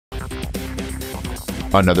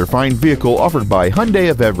Another fine vehicle offered by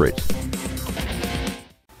Hyundai of Everett.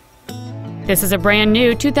 This is a brand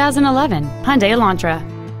new 2011 Hyundai Elantra.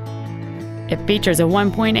 It features a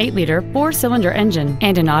 1.8-liter four-cylinder engine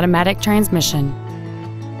and an automatic transmission.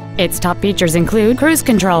 Its top features include cruise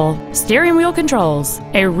control, steering wheel controls,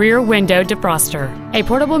 a rear window defroster, a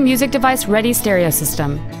portable music device ready stereo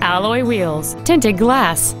system, alloy wheels, tinted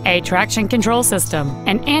glass, a traction control system,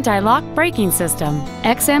 an anti-lock braking system,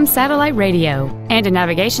 XM satellite radio, and a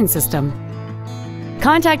navigation system.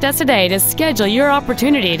 Contact us today to schedule your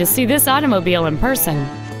opportunity to see this automobile in person.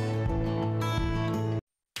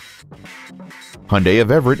 Hyundai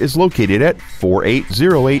of Everett is located at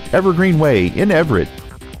 4808 Evergreen Way in Everett.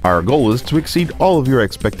 Our goal is to exceed all of your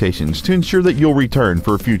expectations to ensure that you'll return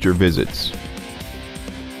for future visits.